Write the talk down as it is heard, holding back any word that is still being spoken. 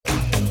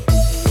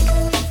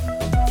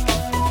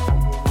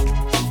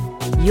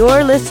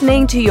You're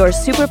listening to Your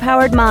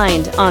Superpowered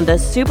Mind on the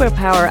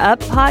Superpower Up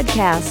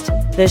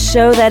podcast, the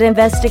show that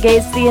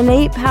investigates the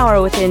innate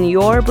power within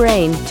your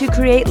brain to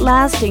create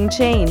lasting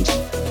change.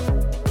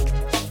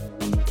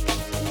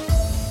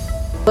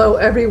 Hello,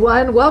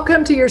 everyone.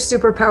 Welcome to Your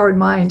Superpowered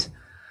Mind.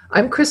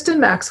 I'm Kristen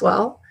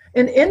Maxwell,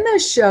 and in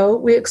this show,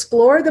 we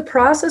explore the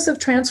process of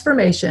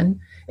transformation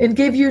and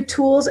give you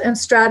tools and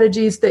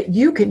strategies that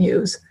you can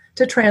use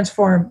to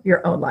transform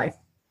your own life.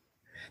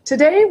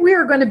 Today, we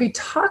are going to be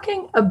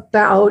talking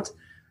about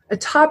a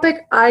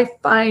topic I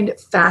find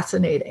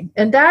fascinating,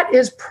 and that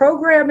is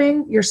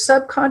programming your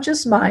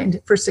subconscious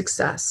mind for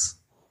success.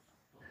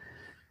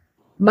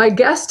 My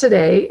guest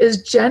today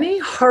is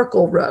Jenny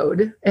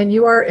Harkleroad, and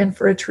you are in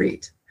for a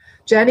treat.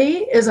 Jenny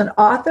is an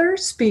author,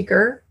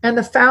 speaker, and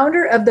the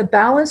founder of the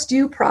Balanced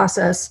You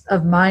process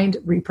of mind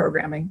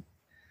reprogramming.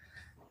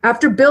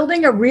 After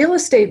building a real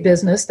estate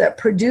business that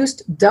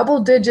produced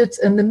double digits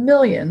in the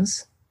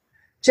millions,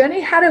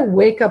 Jenny had a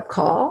wake-up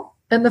call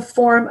in the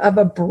form of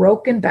a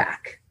broken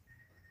back.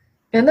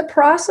 In the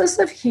process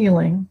of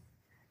healing,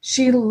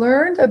 she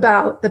learned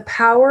about the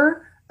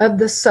power of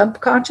the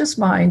subconscious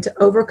mind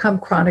to overcome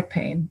chronic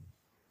pain.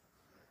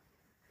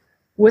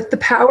 With the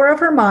power of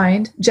her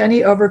mind,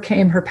 Jenny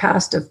overcame her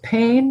past of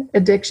pain,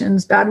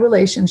 addictions, bad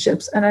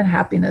relationships, and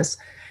unhappiness,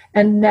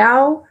 and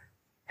now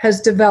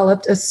has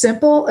developed a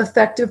simple,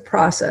 effective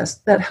process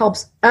that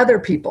helps other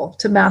people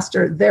to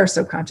master their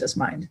subconscious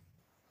mind.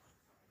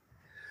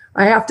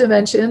 I have to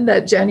mention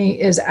that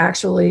Jenny is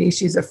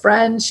she's a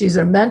friend, she's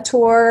a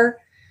mentor,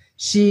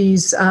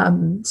 she's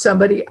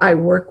somebody I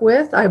work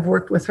with. I've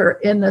worked with her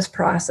in this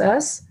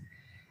process,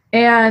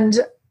 and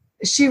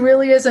she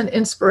really is an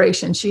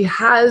inspiration.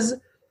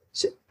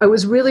 I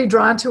was really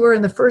drawn to her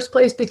in the first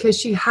place because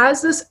she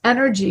has this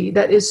energy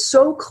that is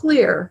so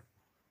clear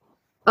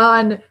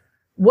on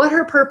what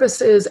her purpose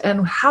is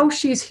and how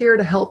she's here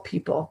to help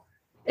people.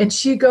 And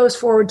she goes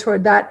forward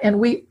toward that, and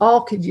we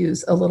all could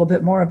use a little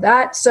bit more of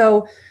that.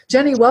 So,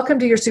 Jenny, welcome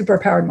to Your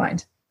Superpowered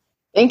Mind.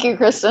 Thank you,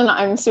 Kristen.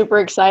 I'm super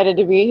excited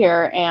to be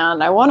here,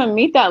 and I want to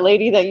meet that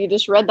lady that you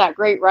just read that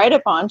great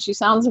write-up on. She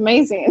sounds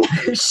amazing.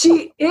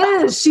 She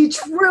is. She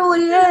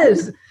truly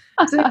is.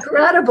 It's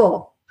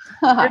incredible.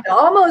 And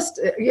almost,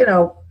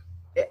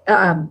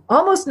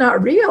 almost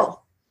not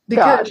real.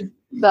 Because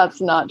that's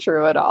not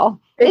true at all.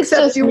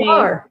 Except you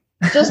are.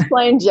 Just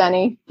plain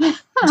Jenny.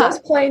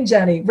 Just plain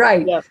Jenny,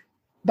 right. Yep.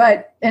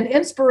 But an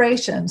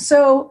inspiration.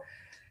 So,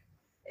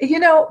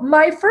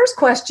 my first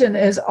question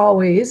is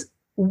always,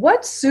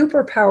 what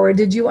superpower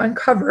did you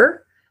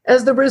uncover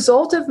as the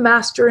result of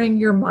mastering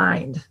your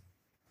mind?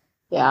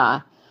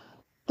 Yeah.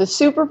 The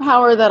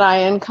superpower that I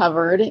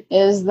uncovered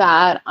is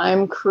that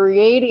I'm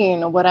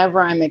creating whatever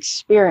I'm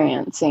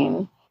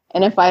experiencing.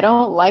 And if I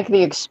don't like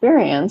the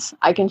experience,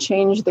 I can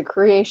change the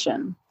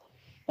creation.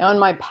 Now, in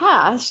my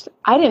past,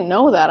 I didn't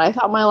know that. I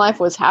thought my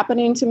life was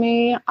happening to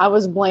me. I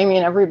was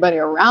blaming everybody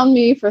around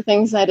me for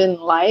things I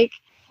didn't like.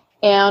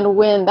 And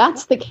when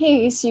that's the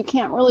case, you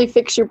can't really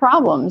fix your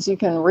problems. You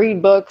can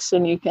read books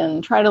and you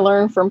can try to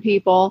learn from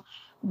people.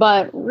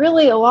 But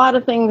really, a lot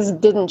of things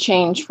didn't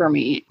change for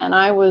me. And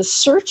I was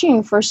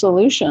searching for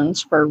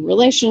solutions for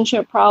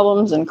relationship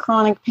problems and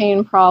chronic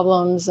pain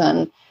problems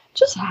and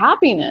just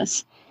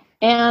happiness.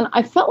 And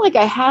I felt like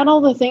I had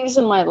all the things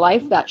in my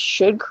life that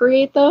should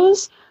create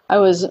those. I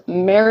was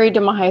married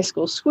to my high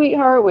school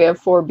sweetheart. We have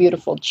 4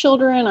 beautiful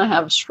children. I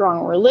have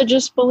strong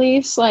religious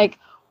beliefs. Like,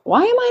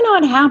 why am I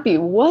not happy?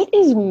 What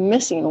is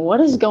missing?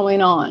 What is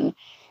going on?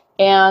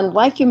 And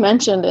like you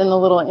mentioned in the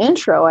little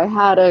intro, I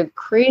had a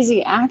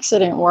crazy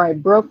accident where I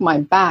broke my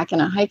back in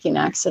a hiking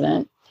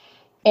accident,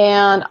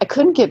 and I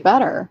couldn't get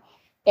better.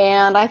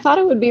 And I thought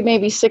it would be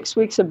maybe 6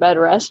 weeks of bed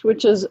rest,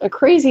 which is a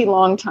crazy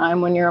long time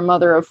when you're a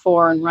mother of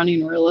 4 and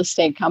running a real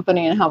estate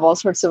company and have all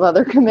sorts of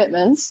other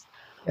commitments.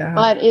 Yeah.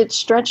 But it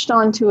stretched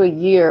on to a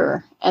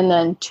year and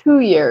then 2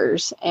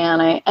 years.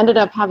 And I ended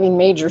up having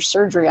major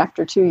surgery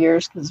after 2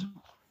 years because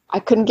I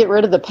couldn't get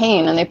rid of the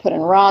pain. And they put in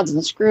rods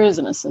and screws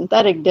and a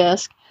synthetic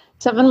disc.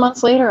 7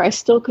 months later, I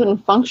still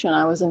couldn't function.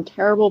 I was in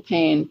terrible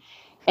pain.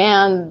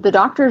 And the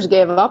doctors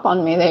gave up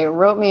on me. They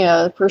wrote me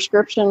a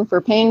prescription for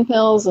pain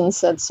pills and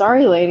said,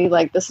 sorry, lady,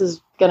 this is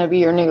going to be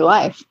your new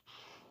life.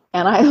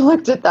 And I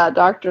looked at that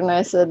doctor and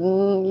I said,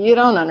 you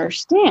don't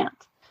understand.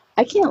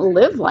 I can't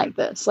live like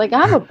this. I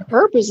have a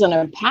purpose and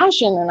a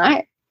passion, and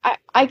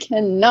I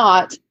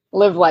cannot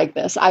live like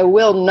this. I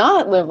will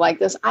not live like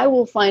this. I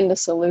will find a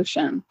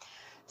solution.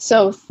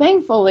 So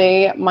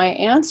thankfully, my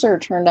answer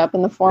turned up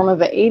in the form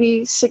of an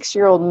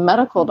 86-year-old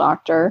medical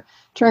doctor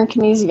turned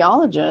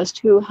kinesiologist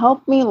who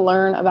helped me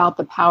learn about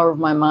the power of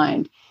my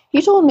mind.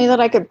 He told me that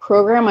I could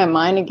program my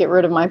mind and get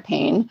rid of my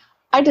pain.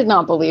 I did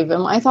not believe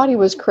him. I thought he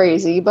was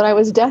crazy, but I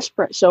was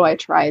desperate, so I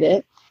tried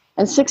it.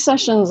 And 6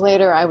 sessions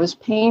later, I was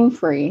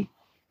pain-free,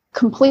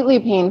 completely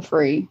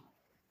pain-free,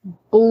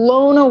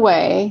 blown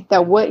away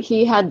that what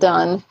he had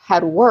done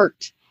had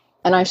worked.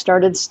 And I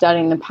started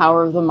studying the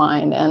power of the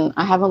mind, and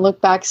I haven't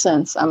looked back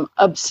since. I'm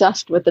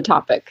obsessed with the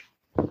topic.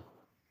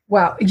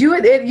 Wow.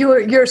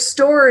 Your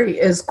story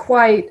is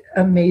quite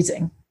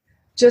amazing.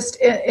 just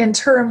in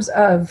terms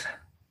of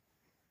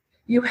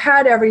you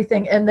had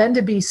everything and then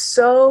to be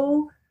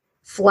so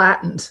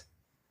flattened.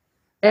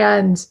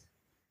 And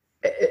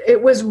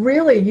it was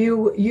really,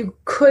 you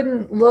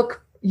couldn't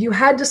look, you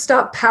had to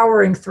stop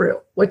powering through,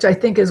 which I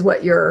think is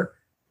what your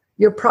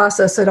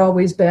process had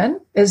always been,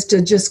 is to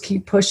just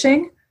keep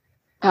pushing.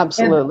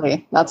 Absolutely.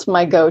 And that's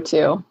my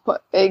go-to.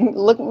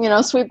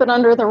 Sweep it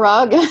under the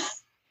rug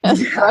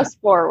and press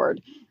forward.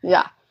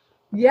 Yeah.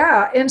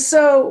 Yeah. And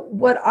so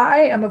what I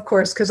am, of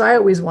course, because I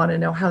always want to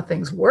know how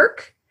things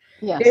work,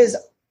 is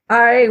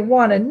I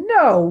want to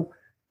know,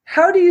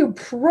 how do you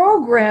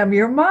program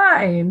your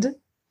mind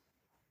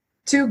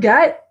to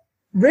get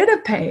rid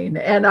of pain?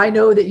 And I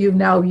know that you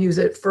now use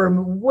it for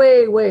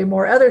way, way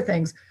more other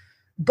things.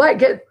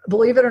 But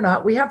believe it or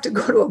not, we have to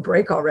go to a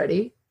break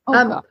already.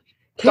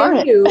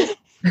 Can you?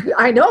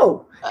 I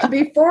know.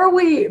 Before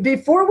we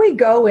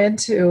go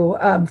into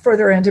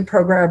further into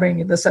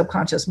programming the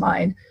subconscious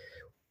mind,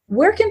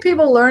 where can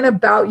people learn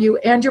about you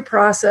and your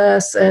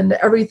process and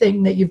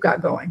everything that you've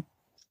got going?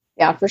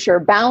 Yeah, for sure.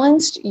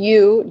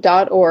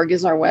 BalancedYou.org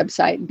is our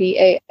website,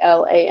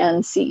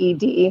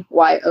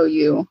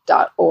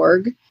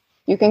 BalancedYou.org.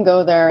 You can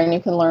go there and you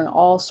can learn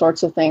all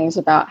sorts of things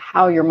about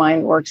how your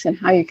mind works and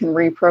how you can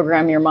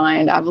reprogram your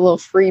mind. I have a little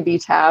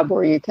freebie tab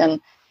where you can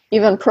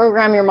even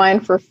program your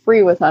mind for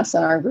free with us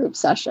in our group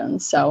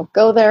sessions. So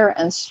go there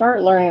and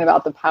start learning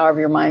about the power of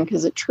your mind,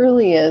 because it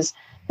truly is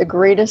the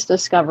greatest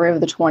discovery of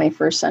the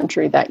 21st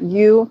century, that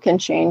you can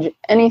change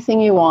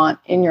anything you want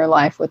in your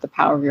life with the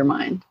power of your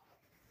mind.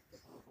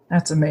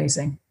 That's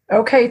amazing.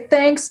 Okay,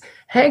 thanks.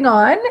 Hang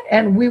on,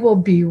 and we will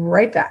be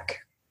right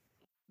back.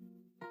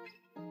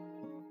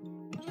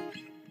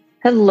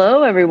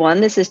 Hello,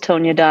 everyone. This is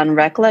Tonya Dawn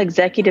Rekla,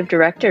 Executive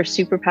Director of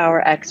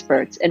Superpower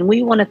Experts, and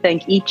we want to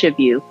thank each of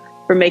you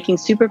for making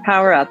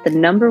Superpower Up the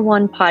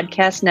 #1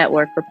 podcast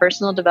network for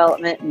personal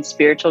development and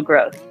spiritual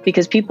growth.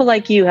 Because people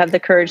like you have the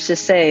courage to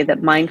say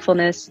that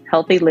mindfulness,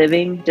 healthy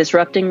living,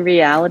 disrupting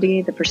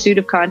reality, the pursuit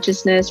of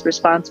consciousness,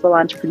 responsible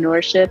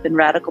entrepreneurship, and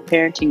radical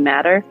parenting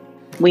matter.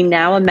 We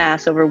now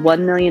amass over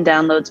 1 million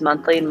downloads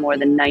monthly in more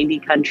than 90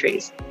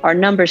 countries. Our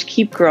numbers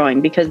keep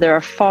growing because there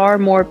are far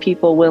more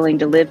people willing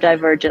to live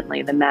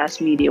divergently than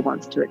mass media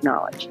wants to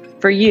acknowledge.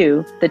 For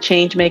you, the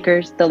change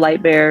makers, the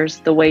light bearers,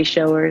 the way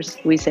showers,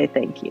 we say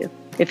thank you.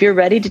 If you're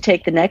ready to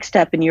take the next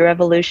step in your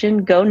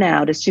evolution, go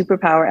now to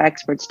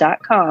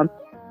superpowerexperts.com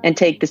and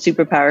take the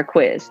Superpower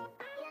Quiz.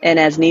 And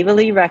as Neva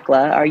Lee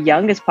Rekla, our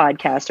youngest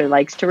podcaster,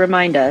 likes to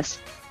remind us,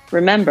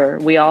 remember,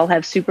 we all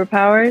have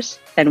superpowers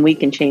and we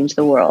can change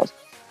the world.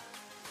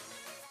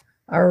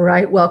 All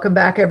right. Welcome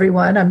back,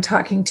 everyone. I'm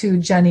talking to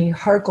Jenny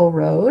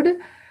Harkleroad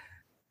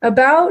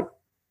about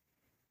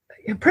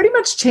pretty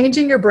much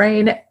changing your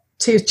brain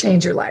to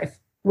change your life,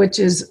 which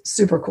is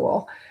super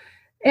cool.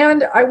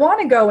 And I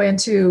want to go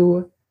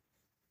into,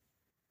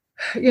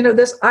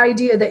 this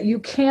idea that you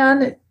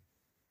can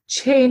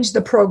change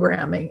the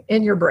programming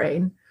in your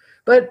brain.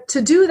 But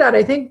to do that,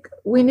 I think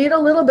we need a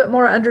little bit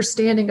more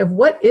understanding of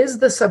what is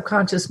the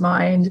subconscious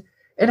mind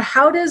and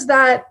how does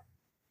that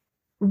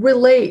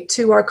relate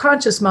to our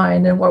conscious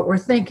mind and what we're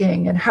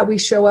thinking and how we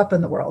show up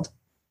in the world.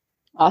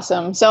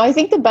 Awesome. So I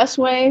think the best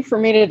way for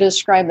me to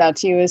describe that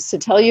to you is to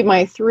tell you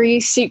my 3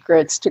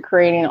 secrets to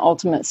creating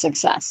ultimate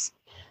success.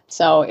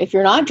 So if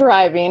you're not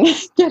driving,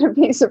 get a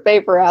piece of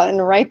paper out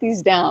and write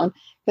these down,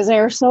 because they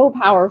are so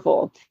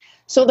powerful.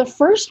 So the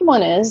first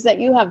one is that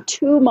you have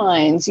 2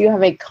 minds. You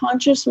have a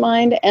conscious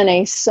mind and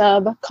a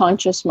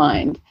subconscious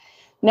mind.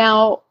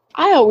 Now,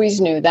 I always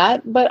knew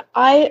that, but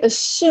I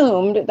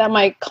assumed that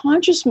my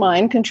conscious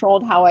mind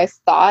controlled how I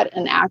thought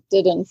and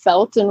acted and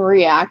felt and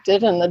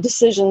reacted and the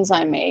decisions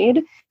I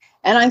made.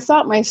 And I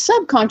thought my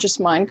subconscious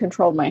mind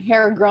controlled my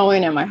hair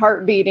growing and my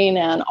heart beating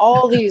and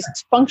all these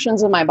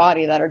functions of my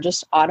body that are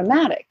just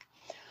automatic.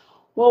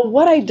 Well,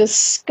 what I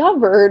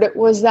discovered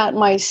was that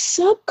my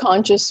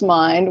subconscious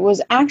mind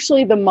was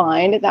actually the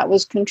mind that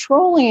was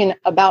controlling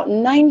about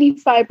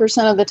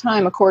 95% of the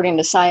time, according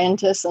to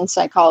scientists and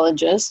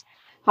psychologists,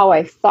 how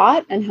I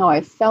thought and how I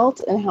felt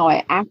and how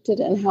I acted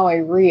and how I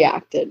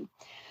reacted.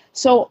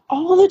 So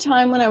all the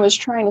time when I was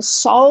trying to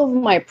solve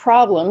my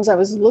problems, I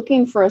was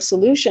looking for a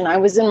solution. I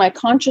was in my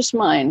conscious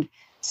mind.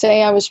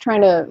 Say I was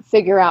trying to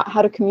figure out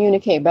how to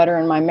communicate better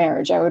in my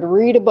marriage. I would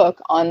read a book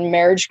on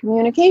marriage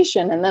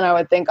communication, and then I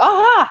would think,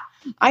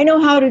 I know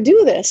how to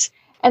do this.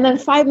 And then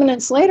 5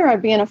 minutes later,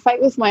 I'd be in a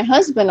fight with my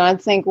husband. I'd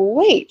think,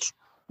 wait,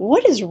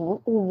 what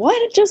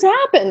just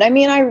happened? I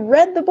mean, I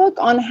read the book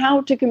on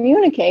how to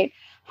communicate.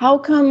 How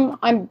come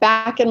I'm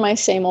back in my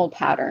same old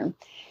pattern?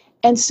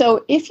 And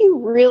so if you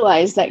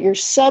realize that your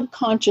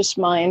subconscious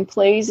mind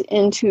plays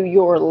into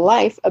your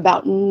life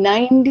about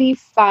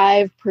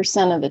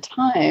 95% of the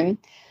time,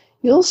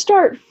 you'll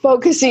start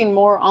focusing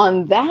more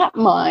on that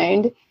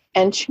mind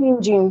and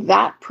changing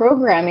that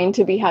programming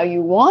to be how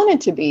you want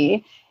it to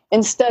be,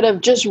 instead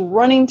of just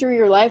running through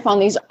your life on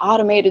these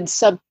automated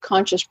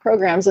subconscious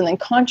programs and then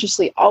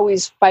consciously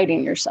always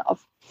fighting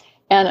yourself.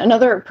 And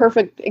another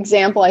perfect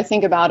example I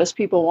think about is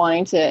people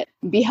wanting to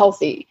be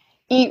healthy.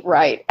 eat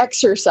right,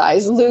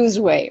 exercise, lose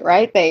weight,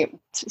 right?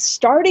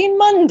 Starting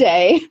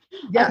Monday,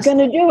 Yes. I'm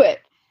going to do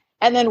it.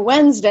 And then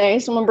Wednesday,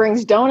 someone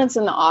brings donuts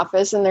in the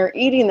office and they're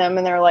eating them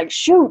and they're like,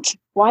 shoot,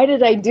 why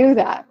did I do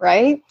that?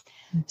 Right?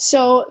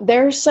 So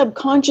their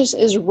subconscious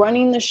is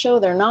running the show.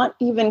 They're not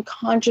even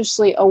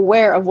consciously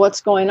aware of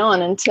what's going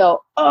on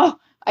until, oh,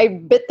 I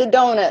bit the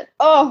donut.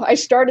 Oh, I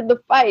started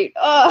the fight.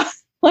 Oh,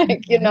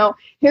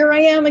 here I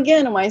am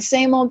again in my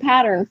same old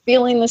pattern,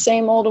 feeling the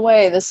same old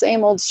way, the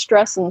same old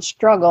stress and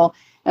struggle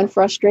and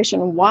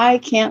frustration. Why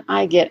can't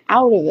I get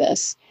out of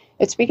this?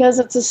 It's because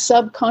it's a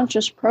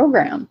subconscious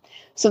program.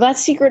 So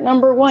that's secret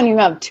number one. You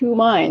have two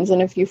minds.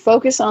 And if you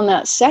focus on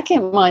that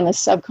second mind, the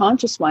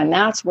subconscious mind,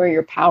 that's where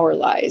your power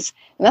lies.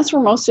 And that's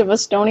where most of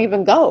us don't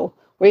even go.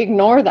 We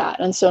ignore that.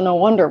 And so no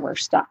wonder we're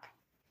stuck.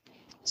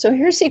 So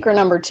here's secret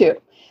number two.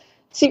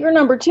 Secret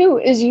number two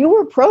is you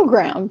were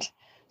programmed.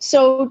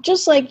 So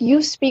just like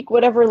you speak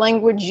whatever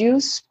language you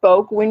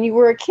spoke when you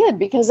were a kid,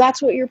 because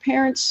that's what your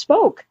parents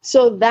spoke.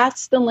 So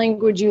that's the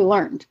language you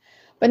learned.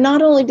 But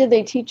not only did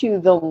they teach you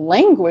the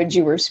language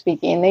you were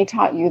speaking, they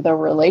taught you the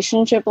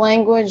relationship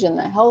language and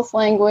the health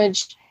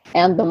language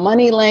and the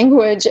money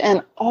language,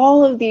 and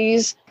all of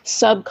these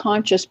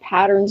subconscious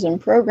patterns and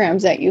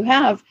programs that you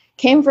have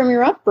came from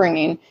your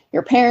upbringing,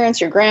 your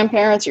parents, your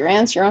grandparents, your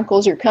aunts, your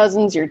uncles, your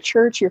cousins, your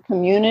church, your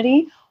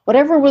community.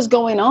 Whatever was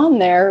going on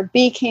there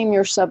became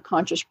your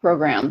subconscious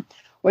program.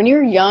 When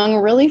you're young,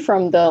 really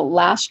from the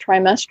last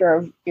trimester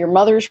of your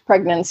mother's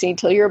pregnancy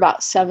till you're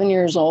about 7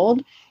 years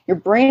old, your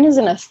brain is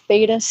in a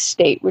theta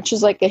state, which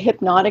is like a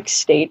hypnotic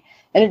state,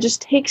 and it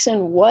just takes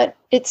in what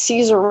it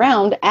sees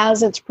around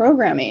as it's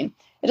programming.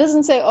 It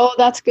doesn't say, oh,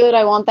 that's good,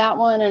 I want that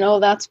one, and oh,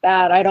 that's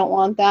bad, I don't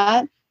want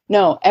that.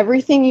 No,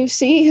 everything you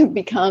see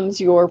becomes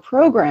your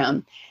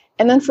program.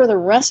 And then for the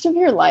rest of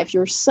your life,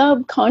 your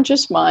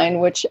subconscious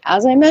mind, which,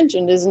 as I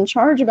mentioned, is in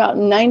charge about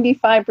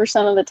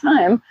 95% of the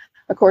time,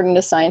 according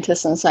to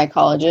scientists and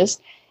psychologists,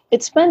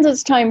 it spends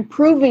its time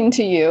proving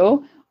to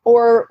you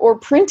or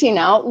printing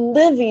out,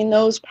 living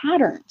those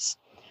patterns.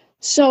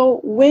 So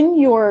when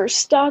you're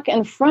stuck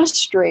and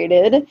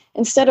frustrated,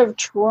 instead of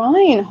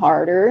trying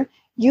harder,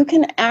 you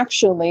can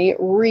actually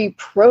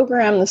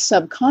reprogram the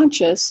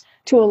subconscious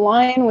to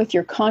align with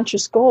your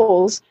conscious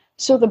goals.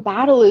 So the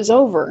battle is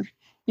over.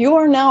 You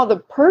are now the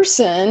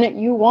person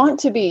you want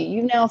to be.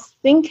 You now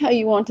think how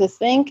you want to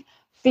think,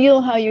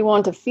 feel how you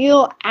want to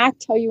feel,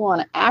 act how you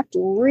want to act,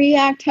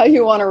 react how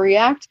you want to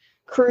react,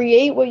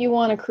 create what you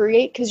want to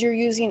create, because you're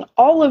using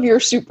all of your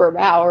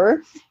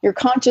superpower, your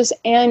conscious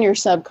and your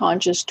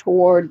subconscious,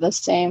 toward the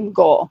same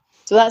goal.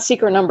 So that's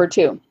secret number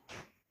two.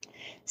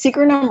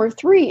 Secret number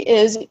three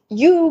is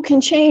you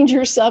can change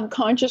your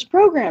subconscious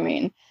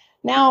programming.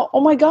 Now, oh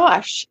my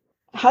gosh,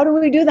 how do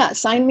we do that?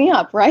 Sign me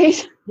up,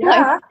 right?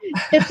 Yeah.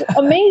 It's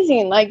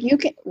amazing.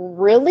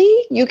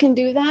 You can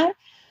do that.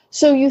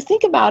 So you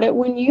think about it,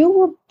 when you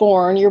were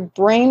born, your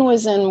brain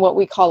was in what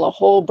we call a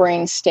whole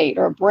brain state,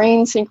 or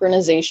brain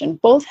synchronization.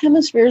 Both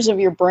hemispheres of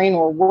your brain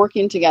were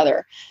working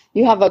together.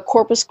 You have a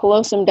corpus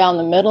callosum down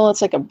the middle.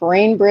 It's like a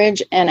brain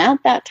bridge. And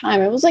at that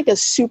time, it was like a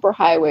super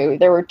highway.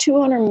 There were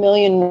 200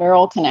 million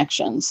neural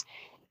connections.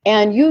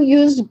 And you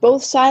used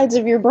both sides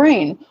of your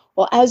brain.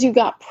 Well, as you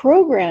got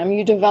programmed,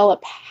 you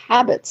develop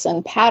habits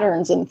and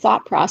patterns and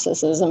thought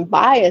processes and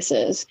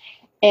biases.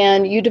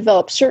 And you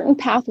develop certain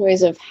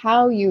pathways of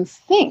how you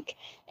think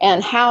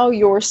and how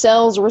your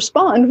cells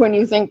respond when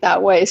you think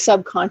that way,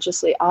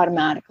 subconsciously,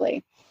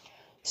 automatically.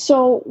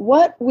 So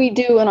what we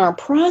do in our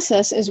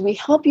process is we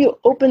help you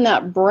open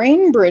that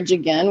brain bridge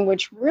again,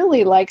 which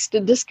really likes to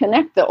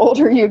disconnect the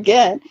older you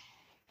get,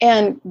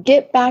 and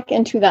get back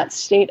into that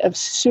state of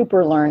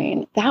super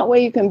learning. That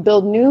way you can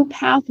build new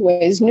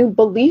pathways, new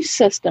belief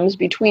systems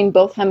between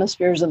both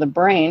hemispheres of the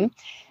brain.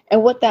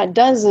 And what that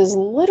does is,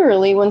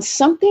 literally, when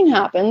something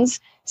happens,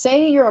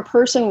 say you're a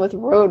person with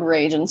road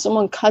rage and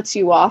someone cuts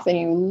you off and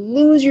you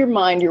lose your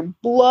mind, your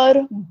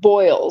blood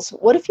boils.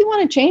 What if you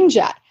want to change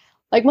that?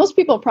 Most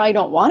people probably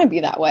don't want to be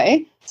that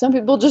way. Some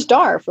people just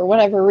are for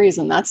whatever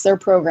reason. That's their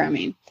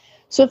programming.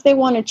 So if they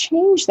want to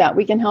change that,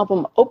 we can help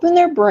them open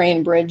their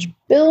brain bridge,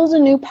 build a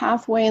new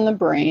pathway in the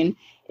brain.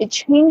 It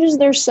changes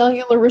their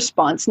cellular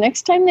response.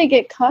 Next time they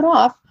get cut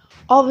off,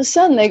 all of a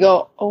sudden they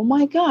go, oh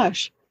my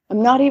gosh,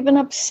 I'm not even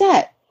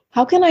upset.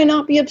 How can I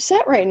not be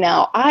upset right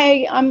now?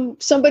 I'm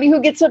somebody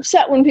who gets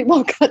upset when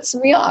people cuts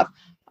me off.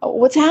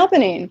 What's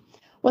happening?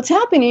 What's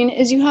happening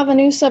is you have a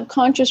new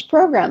subconscious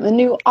program, a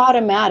new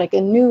automatic,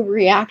 a new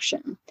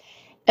reaction.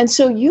 And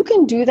so you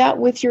can do that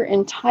with your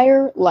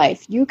entire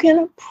life. You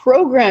can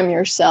program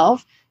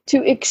yourself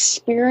to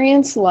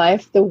experience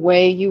life the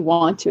way you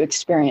want to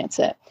experience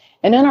it.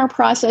 And in our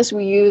process,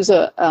 we use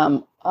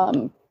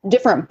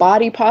different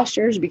body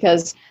postures,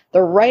 because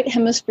the right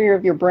hemisphere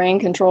of your brain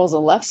controls the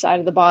left side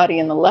of the body,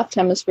 and the left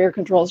hemisphere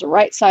controls the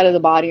right side of the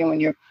body. And when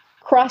you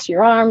cross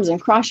your arms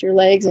and cross your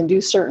legs and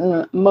do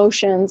certain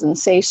motions and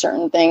say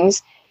certain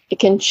things, it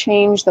can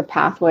change the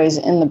pathways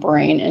in the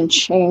brain and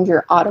change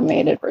your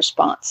automated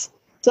response.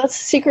 So that's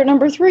secret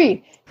number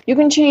three. You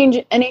can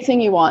change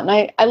anything you want.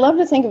 And I love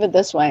to think of it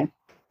this way.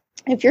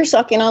 If you're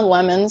sucking on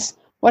lemons,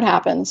 what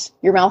happens?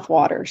 Your mouth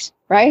waters,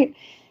 right?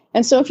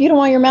 And so if you don't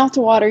want your mouth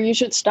to water, you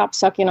should stop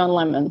sucking on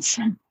lemons.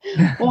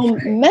 Well,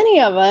 many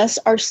of us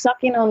are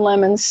sucking on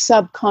lemons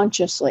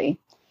subconsciously.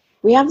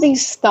 We have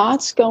these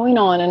thoughts going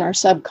on in our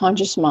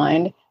subconscious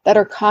mind that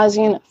are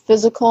causing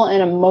physical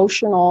and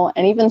emotional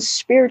and even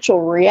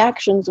spiritual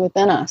reactions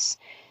within us.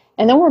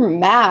 And then we're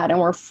mad and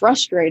we're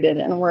frustrated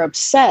and we're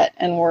upset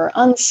and we're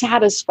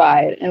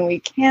unsatisfied and we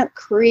can't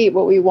create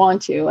what we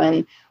want to.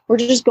 And we're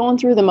just going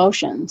through the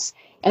motions.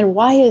 And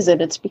why is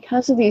it? It's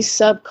because of these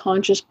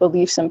subconscious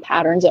beliefs and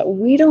patterns that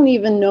we don't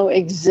even know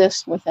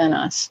exist within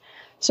us.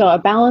 So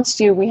at Balanced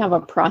You, we have a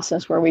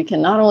process where we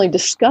can not only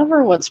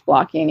discover what's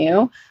blocking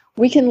you,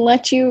 we can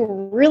let you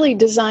really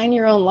design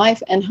your own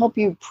life and help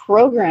you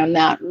program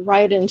that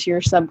right into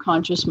your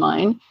subconscious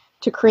mind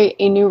to create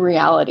a new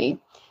reality.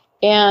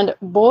 And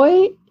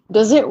boy,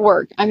 does it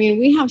work. I mean,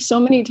 we have so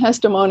many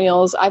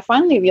testimonials. I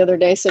finally the other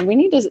day said, we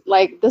need to,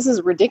 this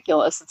is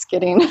ridiculous. It's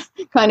getting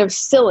kind of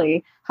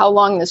silly how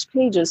long this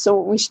page is. So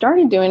what we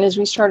started doing is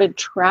we started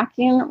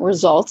tracking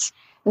results.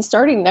 And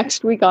starting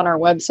next week on our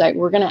website,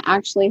 we're going to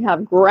actually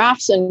have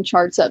graphs and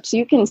charts up so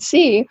you can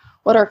see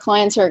what our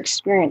clients are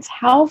experiencing,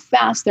 how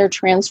fast they're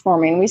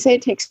transforming. We say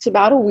it takes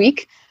about a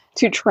week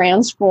to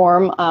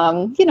transform.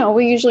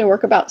 We usually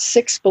work about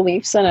 6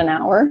 beliefs in an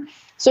hour.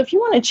 So if you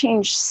want to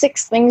change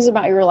 6 things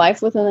about your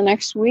life within the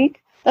next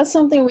week, that's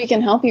something we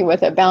can help you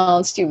with at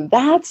Balanced You.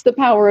 That's the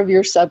power of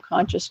your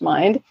subconscious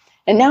mind.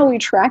 And now we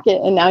track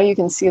it, and now you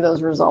can see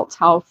those results,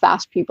 how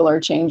fast people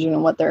are changing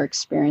and what they're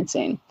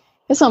experiencing.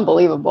 It's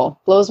unbelievable.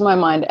 Blows my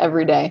mind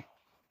every day.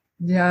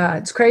 Yeah,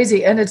 it's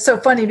crazy. And it's so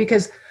funny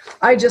because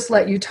I just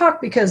let you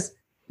talk because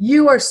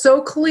you are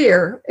so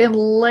clear in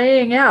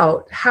laying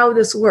out how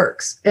this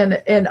works and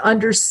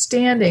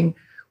understanding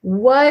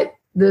what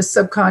the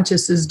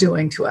subconscious is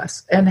doing to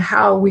us and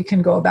how we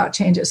can go about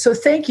change it. So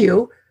thank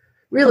you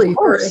really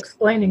for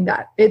explaining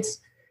that.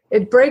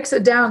 It breaks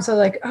it down. So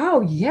like, oh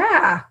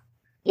yeah.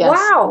 Yes.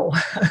 Wow.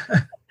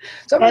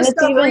 So I'm going to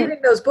stop reading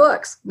those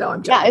books. No,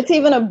 I'm joking. Yeah, it's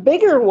even a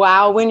bigger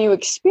wow when you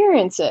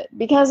experience it,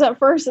 because at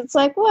first it's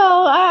like,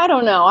 well, I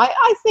don't know.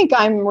 I think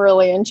I'm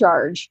really in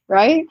charge,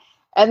 right?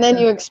 And then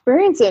you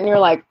experience it and you're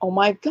like, oh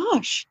my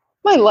gosh,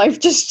 my life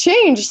just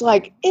changed.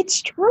 Like,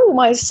 it's true.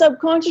 My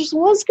subconscious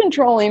was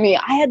controlling me.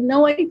 I had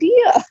no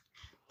idea.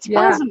 It's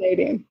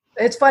fascinating.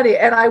 It's funny.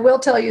 And I will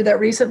tell you that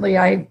recently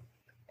I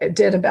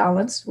did a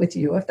balance with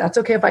you, if that's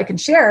okay, if I can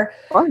share.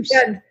 Of course.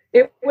 And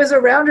it was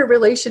around a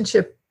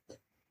relationship,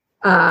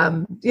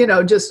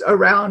 just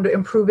around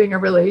improving a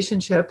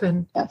relationship.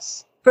 And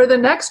for the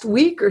next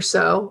week or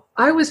so,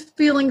 I was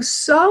feeling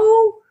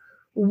so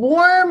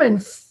warm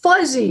and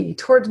fuzzy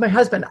towards my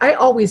husband. I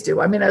always do.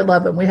 I mean, I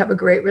love him. We have a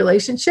great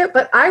relationship,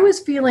 but I was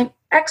feeling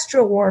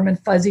extra warm and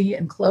fuzzy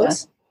and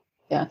close.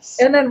 Yes.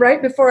 And then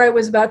right before I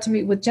was about to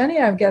meet with Jenny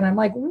again, I'm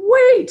like,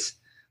 wait,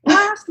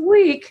 last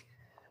week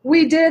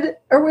we did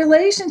a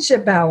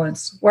relationship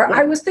balance where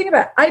I was thinking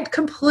about it. I'd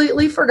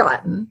completely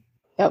forgotten.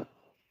 Yep.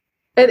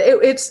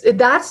 And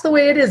that's the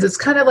way it is. It's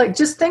kind of like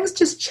things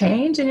just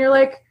change and you're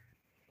like,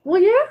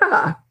 well,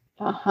 yeah,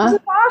 this is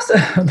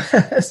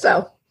awesome.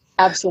 So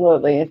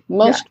absolutely.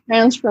 Most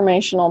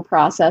transformational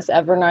process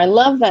ever. And I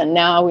love that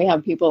now we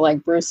have people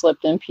like Bruce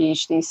Lipton,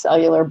 PhD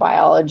cellular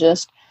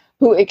biologist,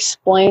 who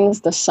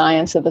explains the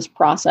science of this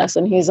process.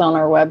 And he's on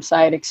our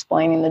website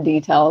explaining the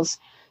details.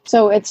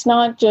 So it's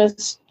not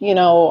just,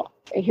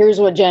 here's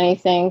what Jenny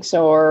thinks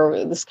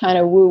or this kind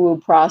of woo-woo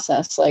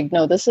process. Like,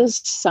 no, this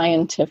is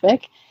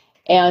scientific.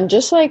 And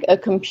just like a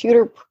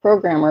computer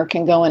programmer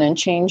can go in and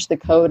change the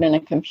code in a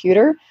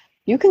computer,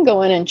 you can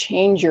go in and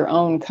change your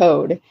own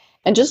code.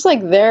 And just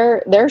like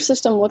their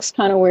system looks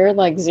kind of weird,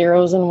 like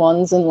zeros and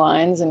ones and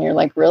lines, and you're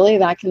like, really?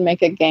 That can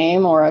make a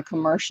game or a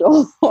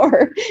commercial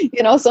or,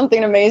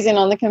 something amazing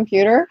on the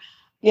computer?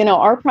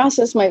 Our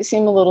process might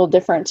seem a little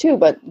different too,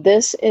 but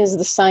this is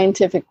the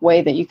scientific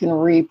way that you can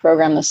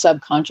reprogram the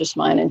subconscious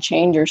mind and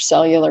change your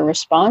cellular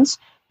response,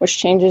 which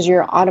changes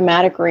your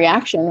automatic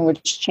reaction,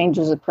 which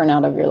changes the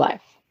printout of your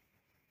life.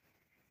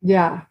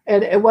 Yeah.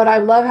 And what I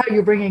love how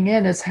you're bringing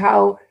in is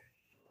how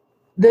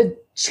the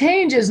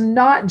change is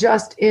not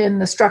just in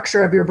the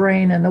structure of your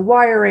brain and the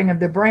wiring of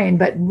the brain,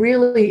 but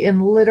really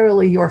in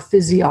literally your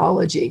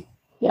physiology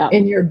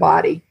in your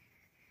body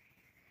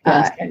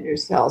and your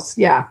cells.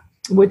 Yeah,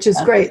 which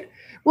is great.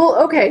 Well,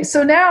 okay.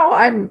 So now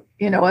I'm,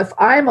 if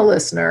I'm a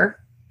listener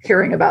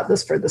hearing about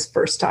this for this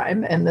first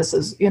time, and this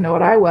is,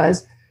 what I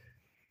was,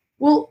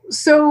 well,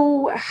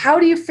 so how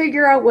do you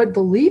figure out what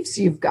beliefs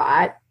you've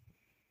got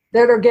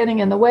that are getting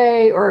in the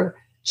way or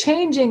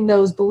changing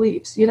those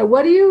beliefs?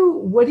 What do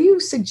you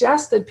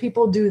suggest that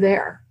people do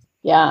there?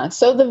 Yeah.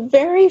 So the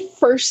very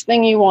first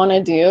thing you want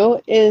to do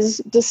is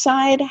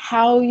decide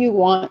how you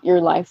want your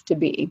life to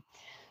be.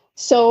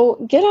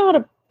 So get out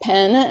a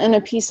pen and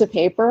a piece of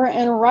paper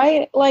and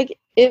write, like,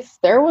 if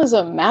there was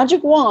a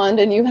magic wand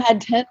and you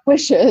had 10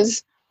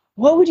 wishes,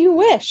 what would you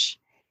wish?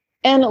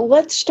 And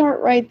let's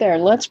start right there.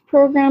 Let's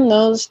program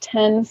those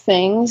 10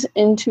 things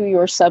into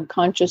your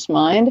subconscious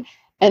mind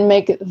and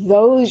make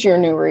those your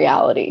new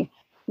reality.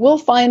 we'll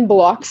find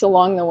blocks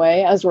along the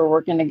way as we're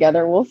working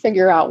together. We'll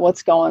figure out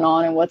what's going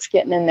on and what's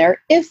getting in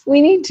there if we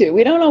need to.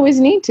 We don't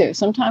always need to.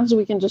 Sometimes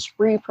we can just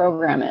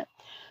reprogram it.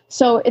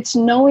 So it's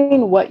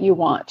knowing what you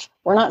want.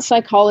 We're not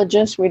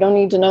psychologists. We don't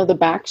need to know the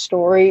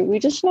backstory. We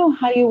just know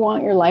how you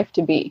want your life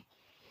to be.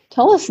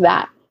 Tell us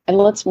that, and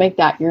let's make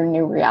that your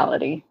new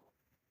reality.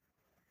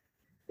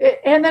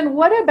 And then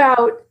what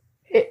about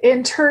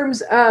in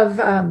terms of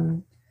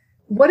how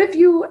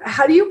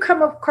do you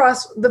come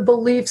across the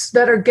beliefs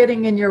that are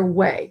getting in your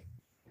way?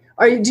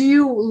 Do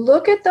you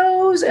look at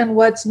those and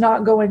what's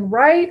not going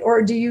right,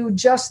 or do you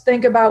just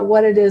think about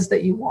what it is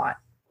that you want?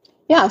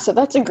 Yeah, so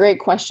that's a great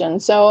question.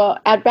 So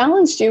at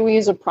Balanced You, we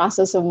use a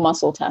process of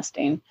muscle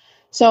testing.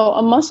 So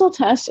a muscle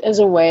test is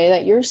a way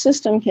that your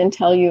system can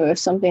tell you if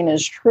something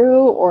is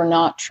true or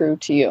not true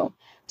to you.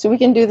 So we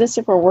can do this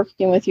if we're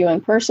working with you in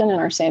person in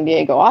our San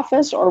Diego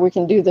office, or we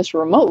can do this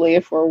remotely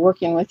if we're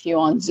working with you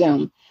on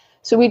Zoom.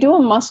 So we do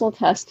a muscle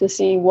test to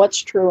see what's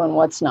true and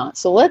what's not.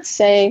 So let's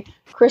say,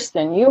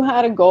 Kristen, you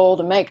had a goal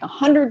to make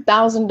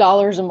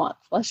 $100,000 a month.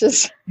 Let's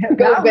just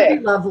go that big. Would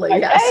be lovely.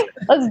 Okay? Yes.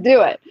 Let's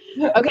do it.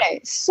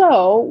 Okay.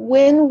 So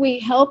when we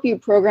help you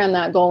program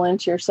that goal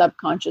into your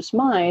subconscious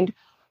mind,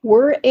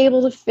 we're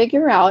able to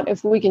figure out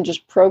if we can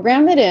just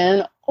program it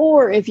in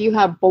or if you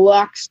have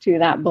blocks to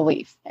that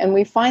belief. And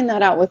we find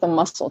that out with a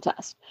muscle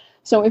test.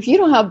 So if you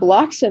don't have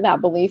blocks to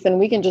that belief and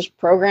we can just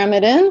program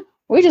it in,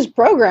 we just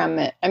program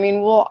it. I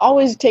mean, we'll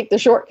always take the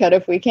shortcut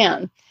if we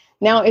can.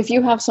 Now, if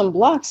you have some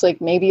blocks,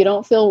 like maybe you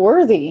don't feel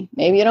worthy,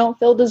 maybe you don't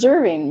feel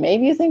deserving,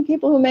 maybe you think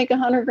people who make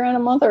 $100,000 a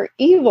month are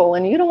evil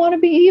and you don't want to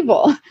be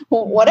evil,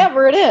 well,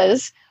 whatever it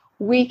is,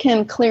 we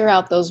can clear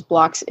out those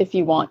blocks if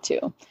you want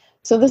to.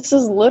 So this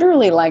is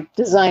literally like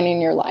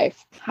designing your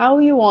life, how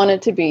you want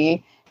it to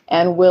be,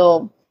 and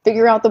we'll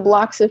figure out the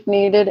blocks if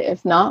needed.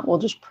 If not, we'll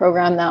just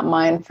program that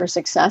mind for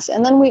success.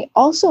 And then we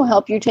also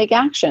help you take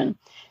action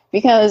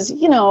because,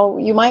 you know,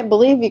 you might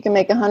believe you can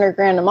make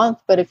 $100,000 a month,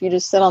 but if you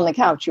just sit on the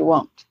couch, you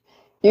won't.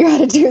 You got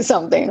to do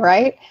something,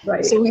 right?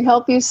 Right. So we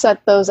help you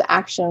set those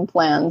action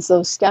plans,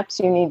 those steps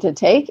you need to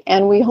take,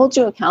 and we hold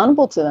you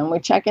accountable to them. We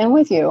check in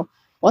with you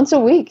once a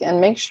week and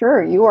make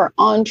sure you are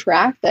on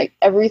track, that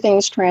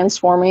everything's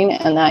transforming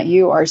and that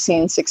you are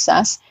seeing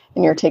success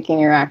and you're taking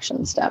your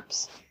action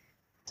steps.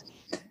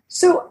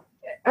 So,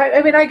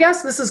 I mean, I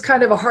guess this is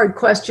kind of a hard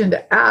question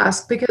to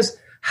ask because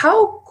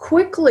how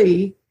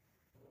quickly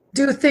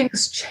do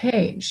things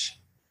change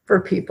for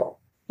people?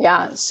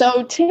 Yeah,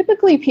 so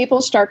typically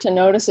people start to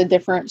notice a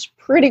difference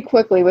pretty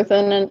quickly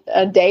within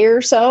a day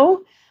or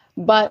so,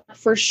 but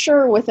for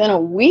sure within a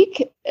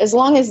week, as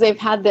long as they've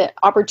had the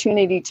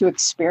opportunity to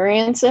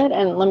experience it.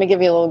 And let me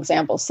give you a little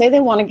example. Say they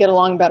want to get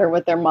along better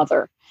with their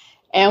mother,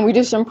 and we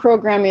do some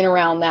programming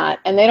around that,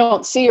 and they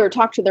don't see or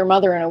talk to their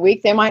mother in a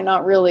week, they might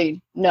not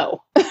really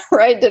know,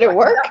 right? Did it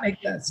work? That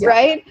makes sense, yeah.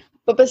 Right?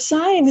 But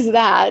besides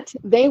that,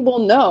 they will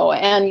know.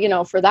 And, you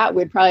know, for that,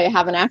 we'd probably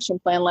have an action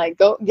plan, like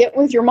go get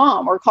with your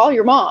mom or call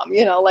your mom,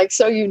 you know, like,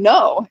 so, you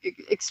know,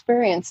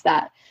 experience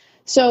that.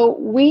 So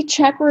we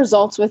check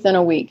results within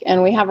a week,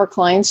 and we have our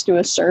clients do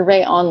a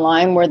survey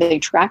online where they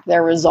track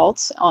their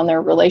results on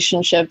their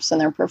relationships and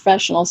their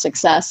professional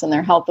success and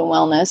their health and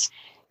wellness.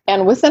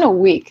 And within a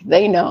week,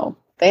 they know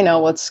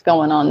what's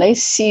going on. They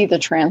see the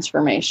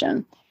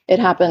transformation. It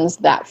happens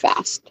that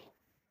fast.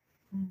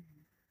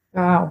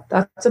 Wow,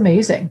 that's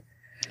amazing.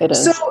 It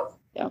is. So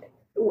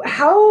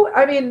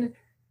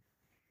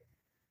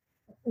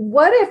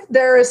what if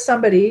there is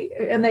somebody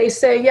and they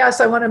say,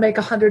 yes, I want to make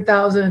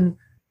 100,000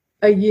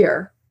 a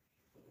year.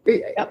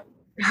 Yep.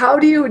 How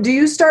do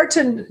you sort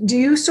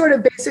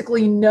of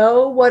basically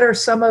know what are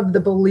some of the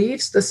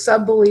beliefs, the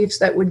sub-beliefs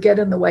that would get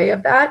in the way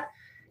of that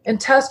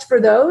and test for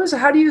those?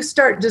 How do you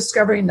start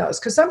discovering those?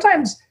 Because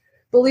sometimes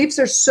beliefs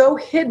are so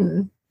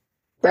hidden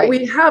that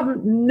we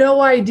have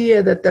no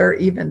idea that they're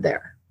even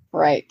there.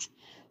 Right.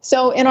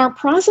 So in our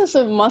process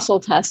of muscle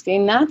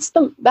testing, that's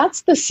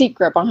the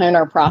secret behind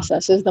our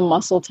process is the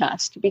muscle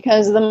test,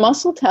 because the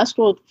muscle test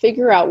will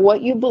figure out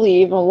what you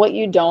believe and what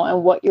you don't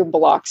and what your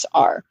blocks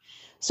are.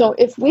 So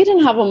if we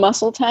didn't have a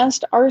muscle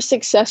test, our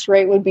success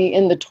rate would be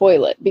in the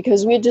toilet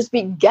because we'd just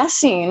be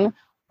guessing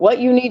what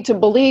you need to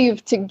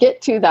believe to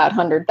get to that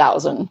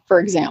 100,000,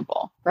 for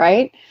example,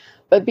 right?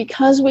 But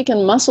because we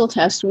can muscle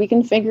test, we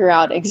can figure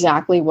out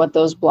exactly what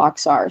those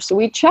blocks are. So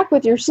we check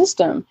with your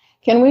system.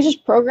 Can we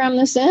just program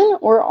this in,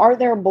 or are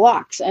there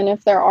blocks? And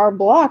if there are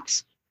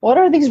blocks, what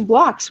are these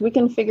blocks? We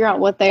can figure out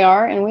what they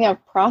are, and we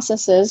have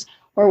processes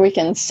where we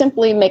can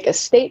simply make a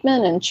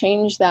statement and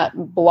change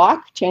that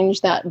block,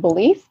 change that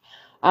belief.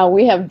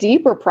 We have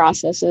deeper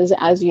processes,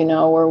 as you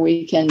know, where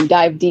we can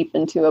dive deep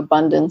into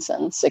abundance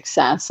and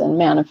success and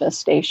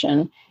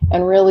manifestation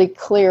and really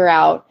clear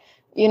out.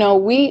 You know,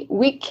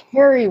 we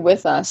carry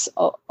with us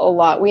a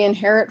lot. We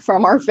inherit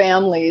from our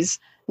families,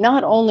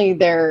 not only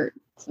their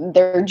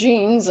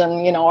genes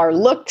and, you know, our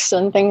looks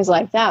and things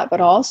like that, but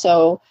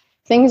also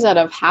things that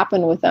have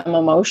happened with them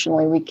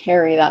emotionally. We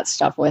carry that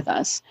stuff with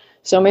us.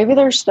 So maybe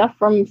there's stuff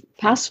from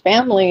past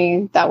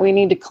family that we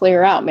need to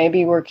clear out.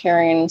 Maybe we're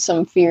carrying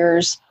some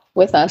fears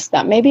with us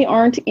that maybe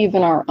aren't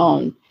even our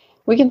own.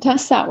 We can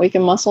test that. We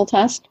can muscle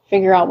test,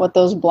 figure out what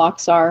those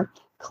blocks are,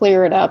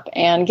 clear it up,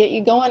 and get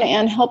you going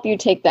and help you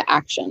take the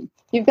action.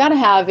 You've got to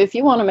have, if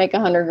you want to make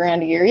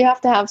 $100,000 a year, you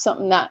have to have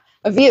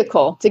a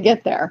vehicle to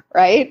get there,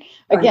 right?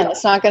 Again,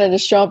 it's not going to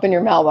just show up in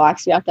your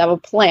mailbox. You have to have a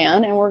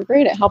plan, and we're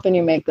great at helping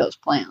you make those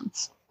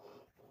plans.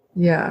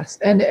 Yes.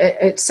 And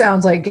it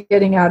sounds like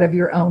getting out of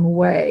your own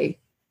way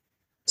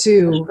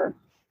to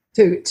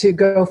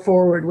go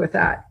forward with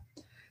that.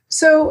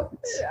 So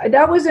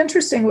that was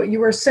interesting what you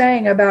were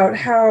saying about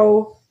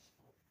how,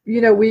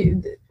 we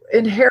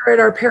inherit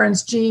our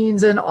parents'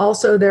 genes and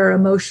also their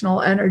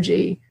emotional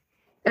energy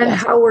and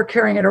how we're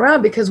carrying it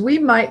around, because we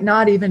might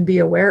not even be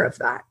aware of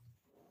that.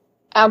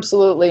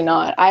 Absolutely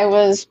not. I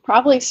was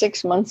probably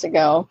 6 months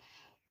ago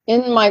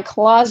in my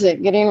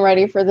closet getting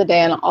ready for the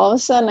day, and all of a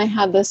sudden I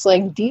had this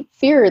like deep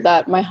fear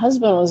that my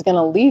husband was going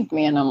to leave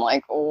me, and I'm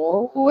like,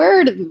 oh,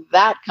 where did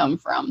that come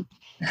from?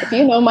 If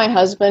you know my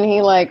husband,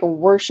 he like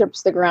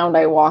worships the ground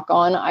I walk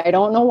on. I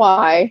don't know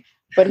why,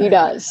 but he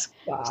does.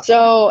 Wow.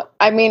 So,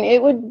 I mean,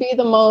 it would be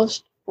the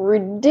most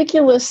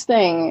ridiculous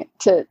thing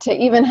to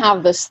even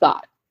have this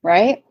thought,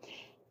 right?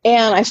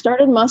 And I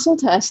started muscle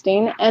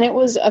testing, and it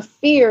was a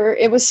fear.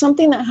 It was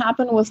something that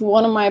happened with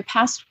one of my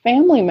past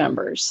family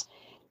members.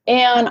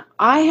 And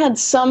I had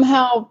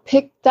somehow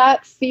picked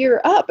that fear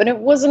up, and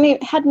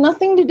it had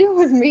nothing to do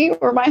with me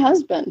or my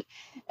husband.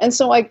 And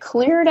so I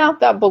cleared out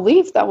that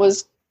belief that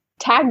was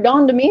tagged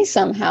on to me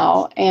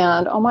somehow.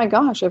 And oh my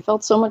gosh, I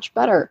felt so much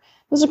better.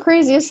 It was the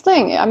craziest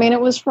thing. I mean,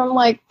 it was from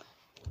like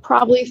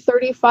probably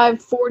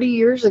 35, 40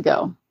 years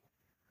ago.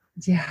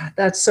 Yeah,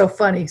 that's so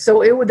funny.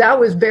 So that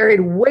was buried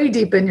way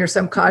deep in your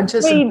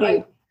subconscious. Way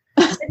deep.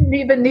 Didn't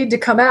even need to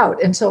come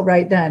out until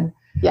right then.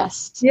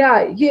 Yes.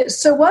 Yeah.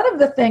 So one of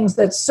the things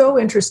that's so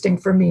interesting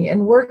for me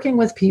in working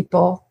with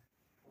people,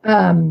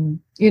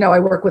 I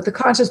work with the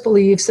conscious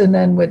beliefs, and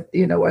then with,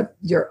 what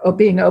you're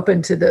being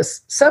open to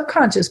this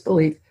subconscious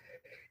belief,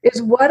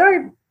 is what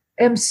I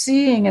am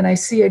seeing, and I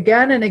see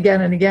again and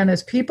again and again,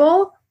 is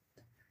people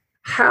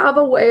have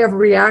a way of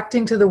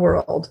reacting to the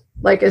world,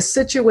 like a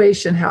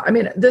situation.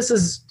 This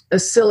is a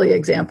silly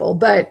example,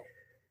 but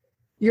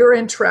you're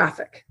in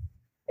traffic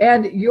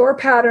and your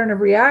pattern of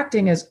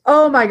reacting is,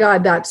 oh my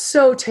God, that's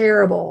so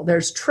terrible.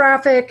 There's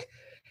traffic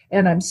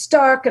and I'm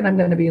stuck and I'm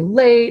going to be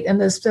late. And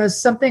this is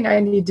something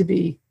I need to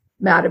be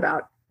mad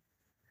about.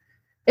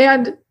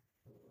 And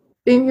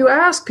you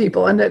ask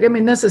people, and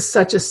this is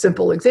such a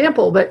simple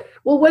example, but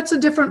well, what's a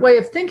different way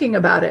of thinking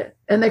about it?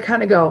 And they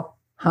kind of go,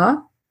 huh?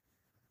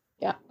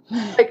 Yeah.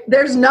 Like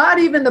there's not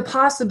even the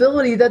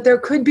possibility that there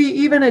could be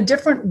even a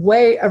different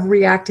way of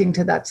reacting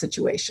to that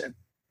situation.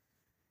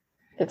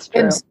 It's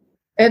true.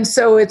 And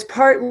so it's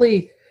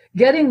partly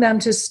getting them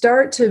to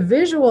start to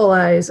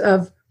visualize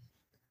of,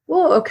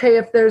 well, okay,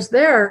 if there's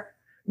there,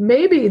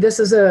 maybe this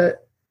is a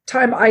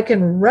time I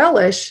can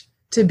relish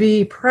to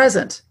be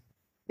present,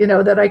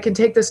 that I can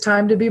take this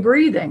time to be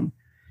breathing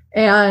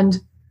and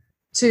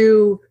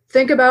to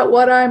think about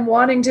what I'm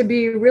wanting to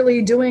be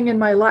really doing in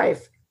my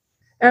life.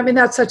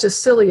 That's such a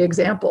silly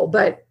example,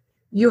 but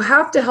you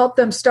have to help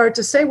them start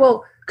to say,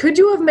 well, could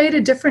you have made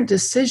a different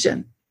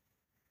decision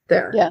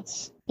there?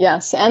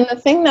 Yes. And the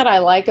thing that I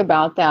like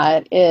about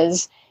that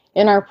is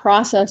in our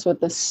process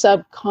with the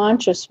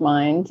subconscious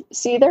mind,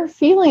 see, they're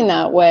feeling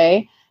that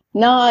way,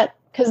 not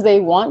because they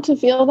want to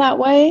feel that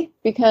way,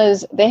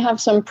 because they have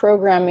some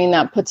programming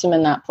that puts them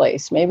in that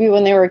place. Maybe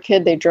when they were a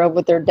kid, they drove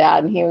with their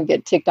dad and he would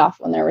get ticked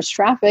off when there was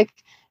traffic.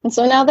 And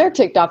so now they're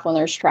ticked off when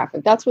there's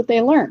traffic. That's what they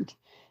learned.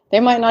 They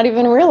might not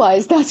even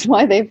realize that's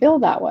why they feel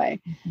that way.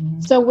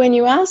 Mm-hmm. So when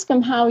you ask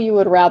them how you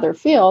would rather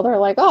feel, they're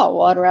like, oh,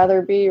 well, I'd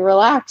rather be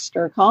relaxed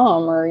or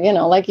calm or,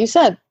 like you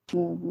said,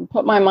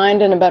 put my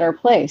mind in a better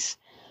place.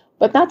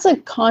 But that's a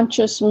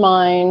conscious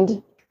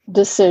mind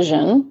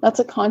decision. That's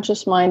a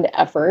conscious mind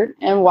effort.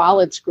 And while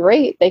it's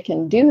great, they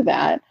can do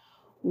that.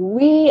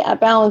 We at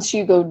Balance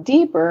You go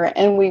deeper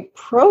and we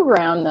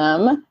program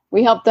them.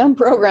 We help them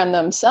program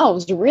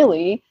themselves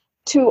really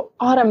to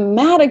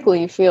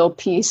automatically feel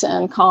peace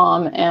and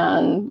calm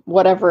and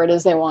whatever it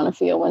is they want to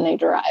feel when they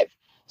drive,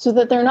 so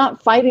that they're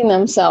not fighting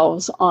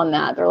themselves on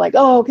that. They're like,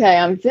 oh, okay,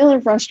 I'm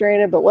feeling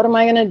frustrated, but what am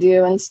I going to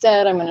do?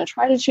 Instead, I'm going to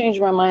try to change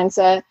my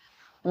mindset.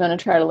 I'm going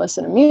to try to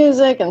listen to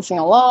music and sing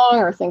along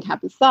or think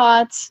happy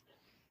thoughts.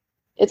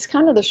 It's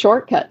kind of the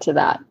shortcut to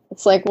that.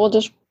 It's like, well,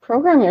 just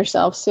program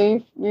yourself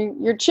so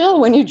you're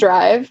chill when you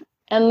drive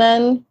and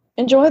then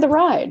enjoy the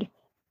ride.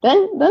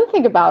 Then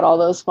think about all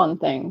those fun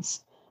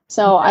things.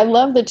 So I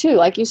love the two.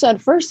 Like you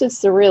said, first, it's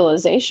the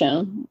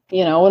realization.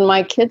 When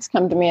my kids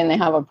come to me and they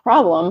have a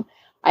problem,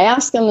 I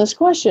ask them this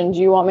question: do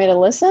you want me to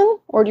listen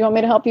or do you want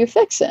me to help you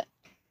fix it?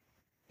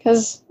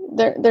 Because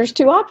there's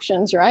two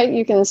options, right?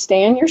 You can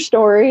stay in your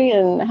story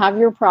and have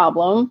your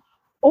problem,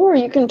 or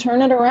you can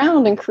turn it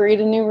around and create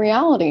a new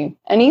reality.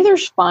 And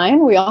either's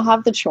fine. We all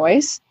have the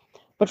choice.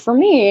 But for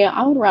me,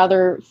 I would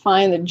rather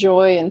find the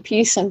joy and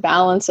peace and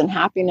balance and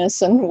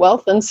happiness and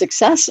wealth and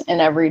success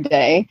in every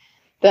day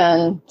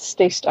than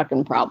stay stuck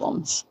in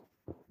problems.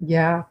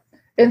 Yeah.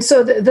 And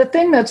so the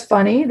thing that's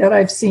funny that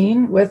I've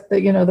seen with the,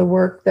 the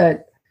work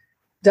that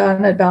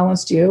done at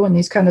Balanced You and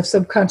these kind of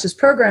subconscious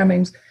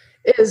programmings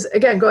is,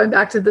 again, going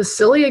back to the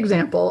silly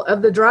example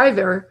of the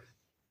driver,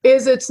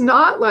 is it's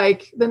not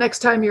like the next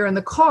time you're in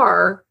the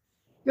car,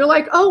 you're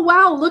like, oh,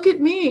 wow, look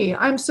at me.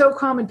 I'm so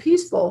calm and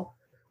peaceful.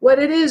 What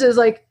it is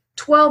like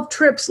 12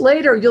 trips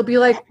later, you'll be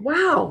like,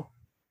 wow,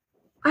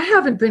 I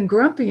haven't been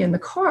grumpy in the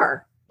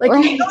car.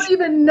 Like You don't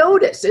even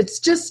notice. It's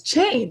just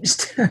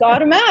changed. It's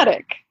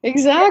automatic.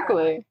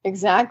 Exactly.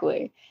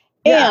 Exactly.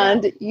 Yeah.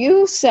 And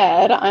you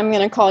said, I'm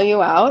going to call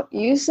you out.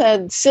 You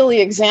said silly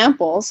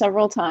example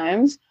several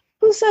times.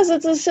 Who says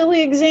it's a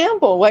silly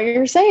example, what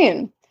you're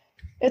saying?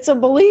 It's a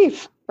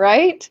belief,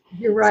 right?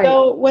 You're right.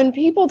 So when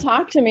people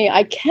talk to me,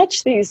 I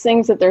catch these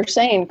things that they're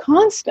saying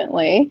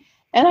constantly.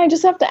 And I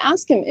just have to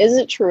ask them, is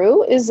it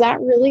true? Is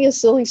that really a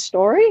silly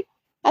story?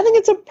 I think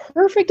it's a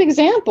perfect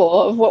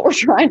example of what we're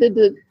trying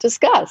to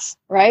discuss,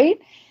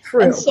 right?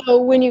 True. And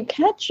so when you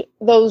catch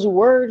those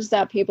words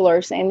that people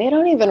are saying, they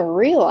don't even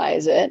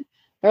realize it.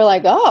 They're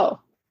like, oh,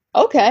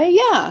 okay,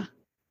 yeah,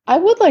 I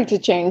would like to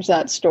change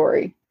that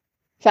story.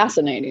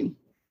 Fascinating.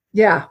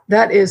 Yeah,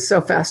 that is so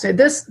fascinating.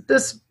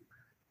 This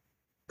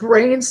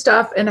brain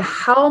stuff and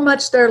how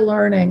much they're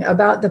learning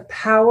about the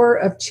power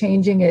of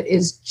changing it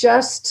is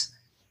just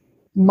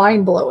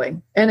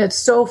mind-blowing. And it's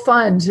so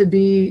fun to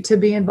be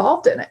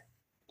involved in it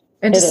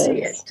and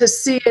to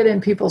see it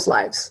in people's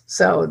lives.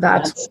 So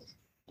that's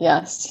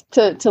yes.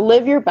 To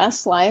live your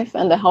best life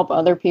and to help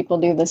other people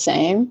do the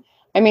same.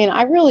 I mean,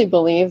 I really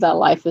believe that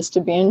life is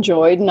to be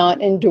enjoyed,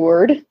 not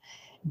endured.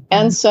 Mm-hmm.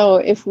 And so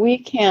if we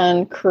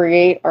can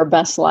create our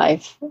best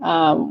life,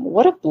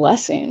 what a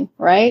blessing,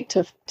 right?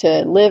 To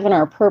live in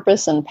our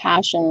purpose and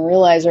passion,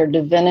 realize our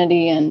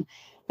divinity and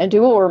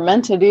do what we're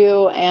meant to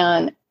do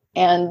and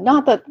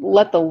not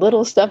let the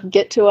little stuff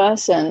get to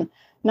us and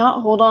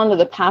not hold on to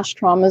the past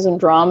traumas and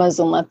dramas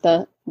and let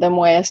them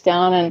weigh us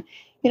down and,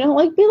 be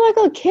like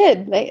a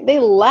kid. They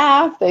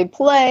laugh, they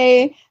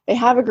play, they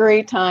have a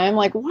great time.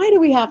 Like, why do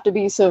we have to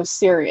be so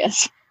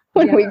serious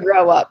when we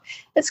grow up?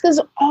 It's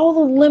because all the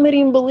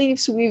limiting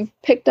beliefs we've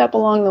picked up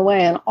along the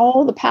way and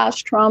all the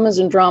past traumas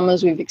and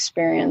dramas we've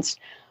experienced.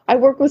 I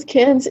work with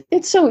kids.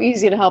 It's so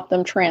easy to help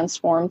them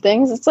transform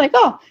things. It's like,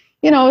 oh,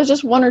 it's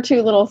just one or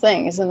two little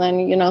things. And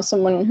then,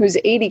 someone who's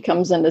 80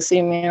 comes in to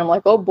see me and I'm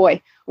like, oh boy,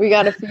 we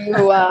got a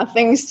few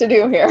things to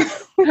do here.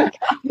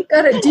 You've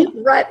got a deep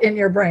rut in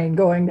your brain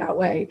going that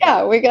way.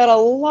 Yeah, we got a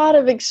lot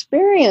of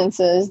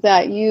experiences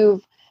that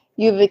you've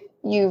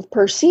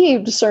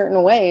perceived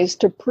certain ways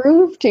to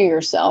prove to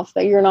yourself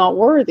that you're not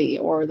worthy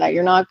or that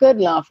you're not good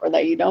enough or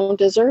that you don't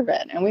deserve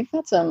it. And we've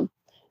got some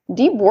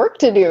deep work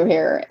to do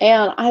here.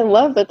 And I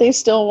love that they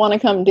still want to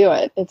come do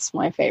it. It's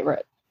my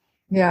favorite.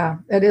 Yeah,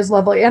 it is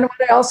lovely. And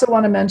what I also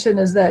want to mention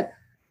is that,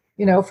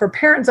 for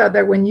parents out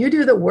there, when you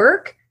do the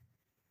work,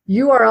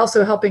 you are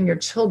also helping your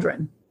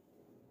children.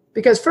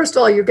 Because first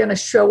of all, you're going to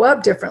show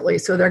up differently,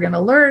 so they're going to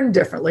learn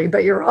differently,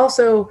 but you're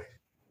also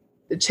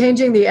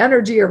changing the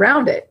energy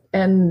around it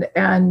and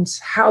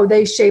how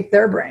they shape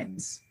their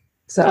brains.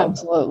 So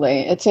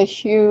absolutely. It's a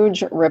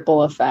huge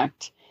ripple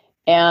effect.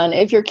 And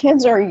if your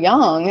kids are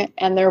young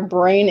and their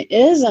brain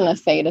is in a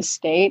theta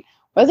state,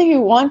 whether you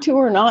want to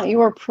or not,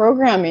 you are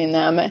programming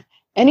them.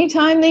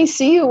 Anytime they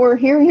see you or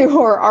hear you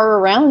or are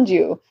around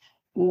you,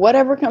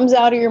 whatever comes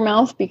out of your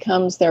mouth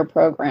becomes their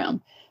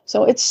program.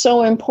 So it's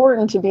so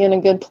important to be in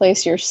a good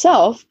place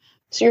yourself.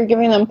 So you're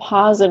giving them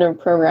positive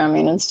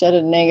programming instead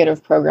of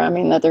negative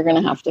programming that they're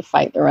going to have to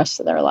fight the rest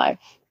of their life.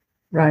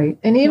 Right.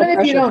 And even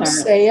if you don't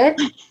say it,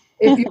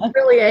 if you're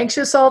really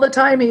anxious all the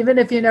time, even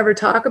if you never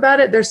talk about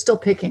it, they're still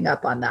picking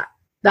up on that.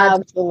 That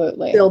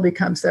absolutely still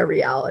becomes their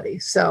reality.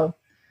 So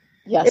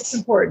yes, it's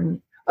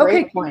important.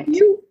 Great Okay. point.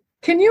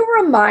 Can you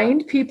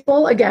remind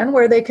people again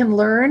where they can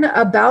learn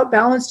about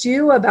Balanced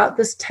You, about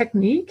this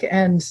technique?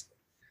 And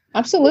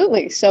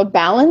absolutely. So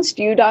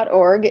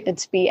balancedU.org.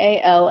 It's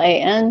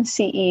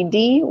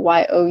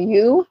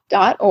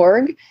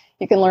BALANCEDYOU.org.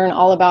 You can learn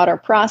all about our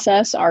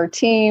process, our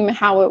team,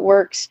 how it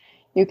works.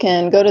 You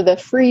can go to the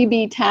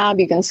freebie tab.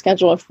 You can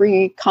schedule a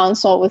free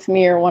consult with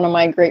me or one of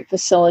my great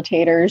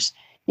facilitators.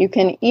 You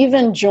can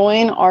even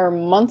join our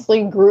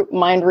monthly group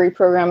mind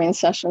reprogramming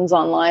sessions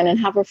online and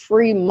have a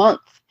free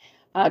month.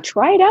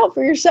 Try it out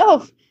for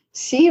yourself.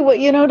 See what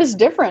you notice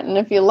different. And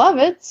if you love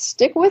it,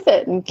 stick with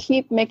it and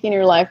keep making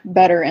your life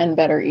better and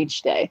better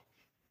each day.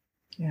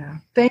 Yeah.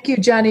 Thank you,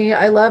 Jenny.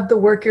 I love the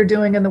work you're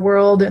doing in the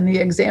world and the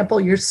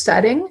example you're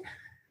setting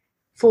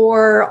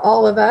for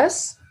all of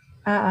us.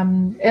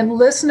 And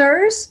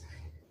listeners,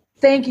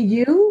 thank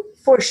you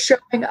for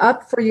showing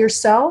up for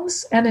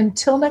yourselves. And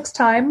until next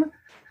time,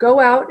 go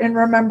out and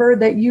remember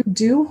that you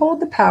do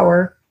hold the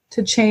power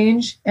to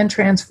change and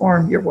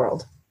transform your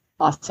world.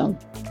 Awesome.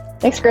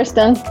 Thanks,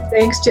 Kristen.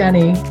 Thanks,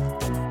 Jenny.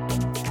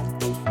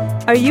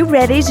 Are you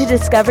ready to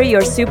discover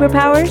your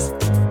superpowers?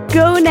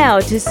 Go now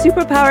to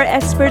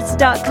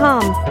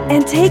superpowerexperts.com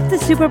and take the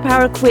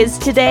superpower quiz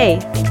today.